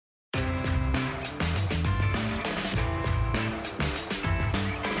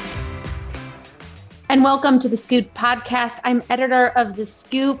And welcome to the Scoop podcast. I'm editor of The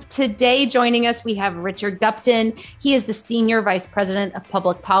Scoop. Today, joining us, we have Richard Gupton. He is the Senior Vice President of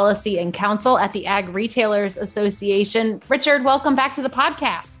Public Policy and Counsel at the Ag Retailers Association. Richard, welcome back to the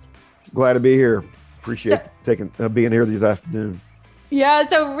podcast. Glad to be here. Appreciate being here this afternoon. Yeah.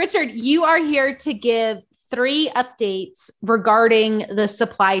 So, Richard, you are here to give 3 updates regarding the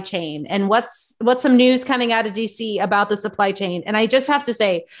supply chain and what's some news coming out of DC about the supply chain. And I just have to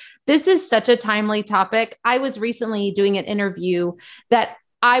say, this is such a timely topic. I was recently doing an interview that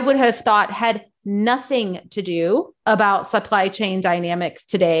I would have thought had nothing to do about supply chain dynamics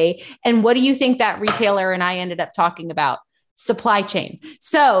today. And what do you think that retailer and I ended up talking about? Supply chain.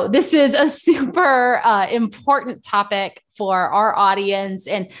 So this is a super important topic for our audience.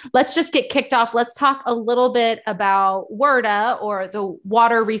 And let's just get kicked off. Let's talk a little bit about WRDA, or the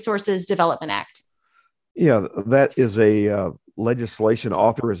Water Resources Development Act. Yeah, that is a legislation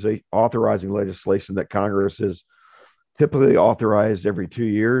authorizing legislation that Congress has typically authorized every 2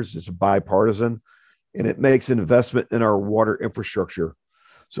 years. It's bipartisan, and it makes an investment in our water infrastructure.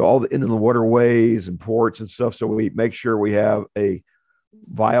 So all the inland waterways and ports and stuff. So we make sure we have a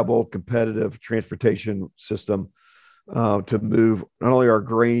viable, competitive transportation system to move not only our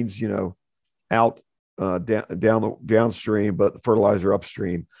grains, out downstream, but the fertilizer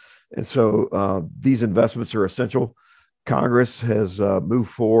upstream. And so these investments are essential. Congress has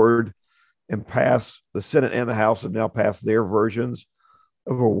moved forward and passed. The Senate and the House have now passed their versions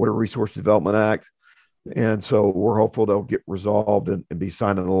of our Water Resource Development Act. And so we're hopeful they'll get resolved and be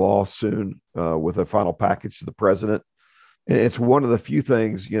signed into law soon with a final package to the president. And it's one of the few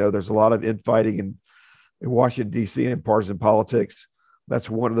things, there's a lot of infighting in Washington, D.C. and partisan politics. That's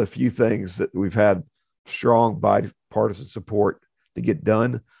one of the few things that we've had strong bipartisan support to get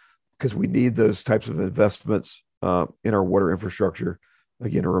done, because we need those types of investments in our water infrastructure,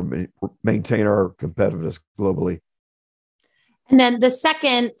 again, to maintain our competitiveness globally. And then the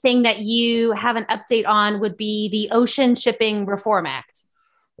second thing that you have an update on would be the Ocean Shipping Reform Act.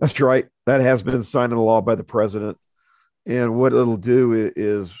 That's right. That has been signed into law by the president. And what it'll do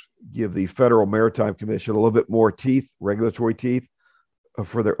is give the Federal Maritime Commission a little bit more teeth, regulatory teeth,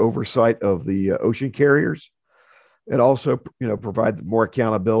 for their oversight of the ocean carriers. It also, provide more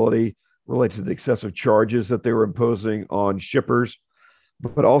accountability related to the excessive charges that they were imposing on shippers.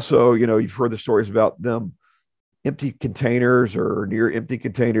 But also, you've heard the stories about them empty containers or near empty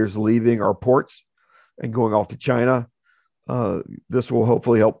containers leaving our ports and going off to China. This will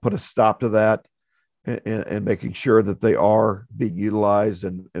hopefully help put a stop to that and making sure that they are being utilized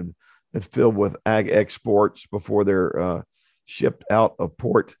and filled with ag exports before they're shipped out of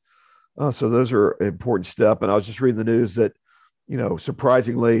port. So those are an important step. And I was just reading the news that,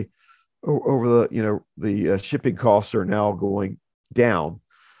 surprisingly, over the shipping costs are now going down.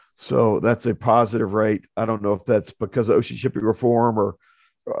 So that's a positive rate. I don't know if that's because of ocean shipping reform or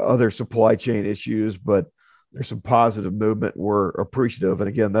other supply chain issues, but there's some positive movement. We're appreciative. And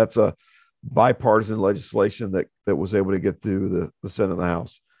again, that's a bipartisan legislation that was able to get through the Senate and the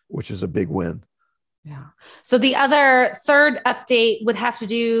House, which is a big win. Yeah. So the third update would have to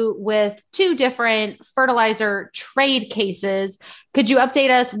do with 2 different fertilizer trade cases. Could you update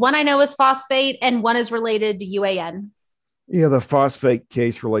us? One I know is phosphate and one is related to UAN. Yeah, the phosphate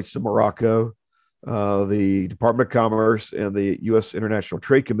case relates to Morocco. The Department of Commerce and the U.S. International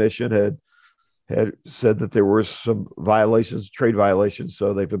Trade Commission had said that there were some violations, trade violations.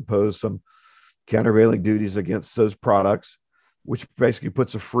 So they've imposed some countervailing duties against those products, which basically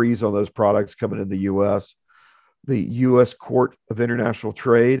puts a freeze on those products coming in the U.S. The U.S. Court of International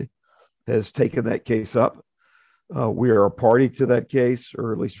Trade has taken that case up. We are a party to that case,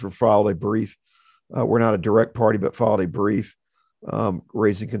 or at least we filed a brief. We're not a direct party, but filed a brief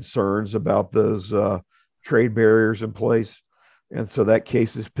raising concerns about those trade barriers in place. And so that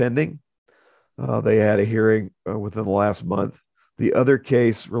case is pending. They had a hearing within the last month. The other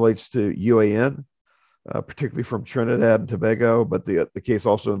case relates to UAN, particularly from Trinidad and Tobago, but the case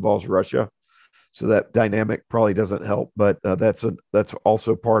also involves Russia. So that dynamic probably doesn't help, but that's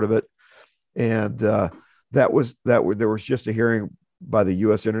also part of it. And there was just a hearing by the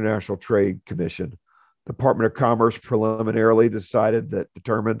U.S. International Trade Commission. Department of Commerce preliminarily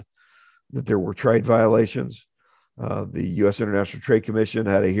determined that there were trade violations. The U.S. International Trade Commission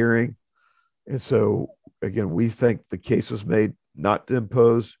had a hearing. And so, again, we think the case was made not to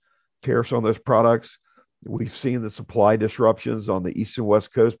impose tariffs on those products. We've seen the supply disruptions on the East and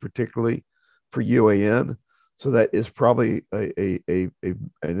West Coast, particularly for UAN. So that is probably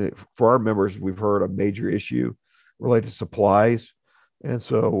and for our members, we've heard a major issue related to supplies. And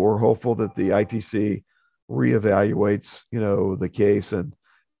so we're hopeful that the ITC reevaluates, the case and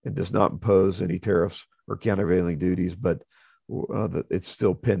and does not impose any tariffs or countervailing duties, but it's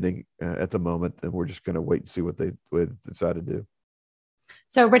still pending at the moment, and we're just going to wait and see what they decide to do.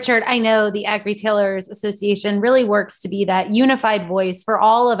 So, Richard, I know the Ag Retailers Association really works to be that unified voice for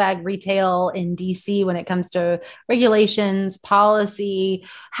all of ag retail in DC when it comes to regulations, policy.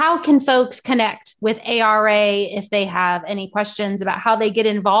 How can folks connect with ARA if they have any questions about how they get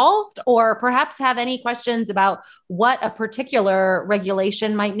involved, or perhaps have any questions about what a particular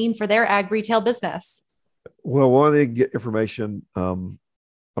regulation might mean for their ag retail business? Well, one, they can get information on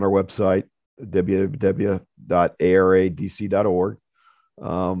our website, www.aradc.org.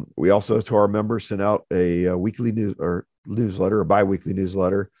 We also, to our members, send out a weekly newsletter, a bi-weekly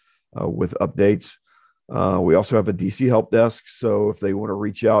newsletter with updates. We also have a DC help desk. So if they want to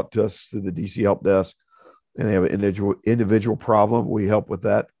reach out to us through the DC help desk and they have an individual problem, we help with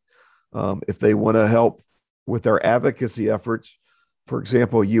that. If they want to help with our advocacy efforts, for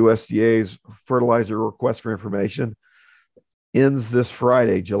example, USDA's fertilizer request for information ends this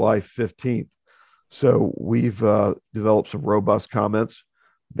Friday, July 15th. So we've developed some robust comments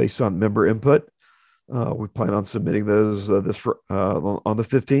based on member input. We plan on submitting those on the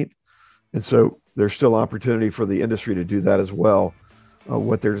 15th. And so there's still opportunity for the industry to do that as well,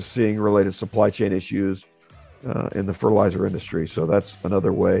 what they're seeing related to supply chain issues in the fertilizer industry. So that's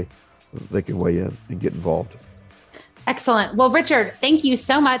another way they can weigh in and get involved. Excellent. Well, Richard, thank you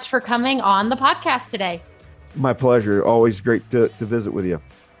so much for coming on the podcast today. My pleasure. Always great to visit with you.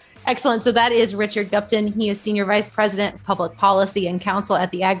 Excellent. So that is Richard Gupton. He is Senior Vice President of Public Policy and Counsel at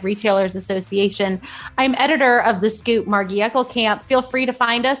the Ag Retailers Association. I'm editor of The Scoop, Margie Eckelkamp. Feel free to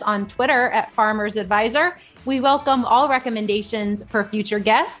find us on Twitter at Farmers Advisor. We welcome all recommendations for future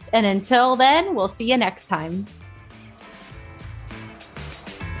guests. And until then, we'll see you next time.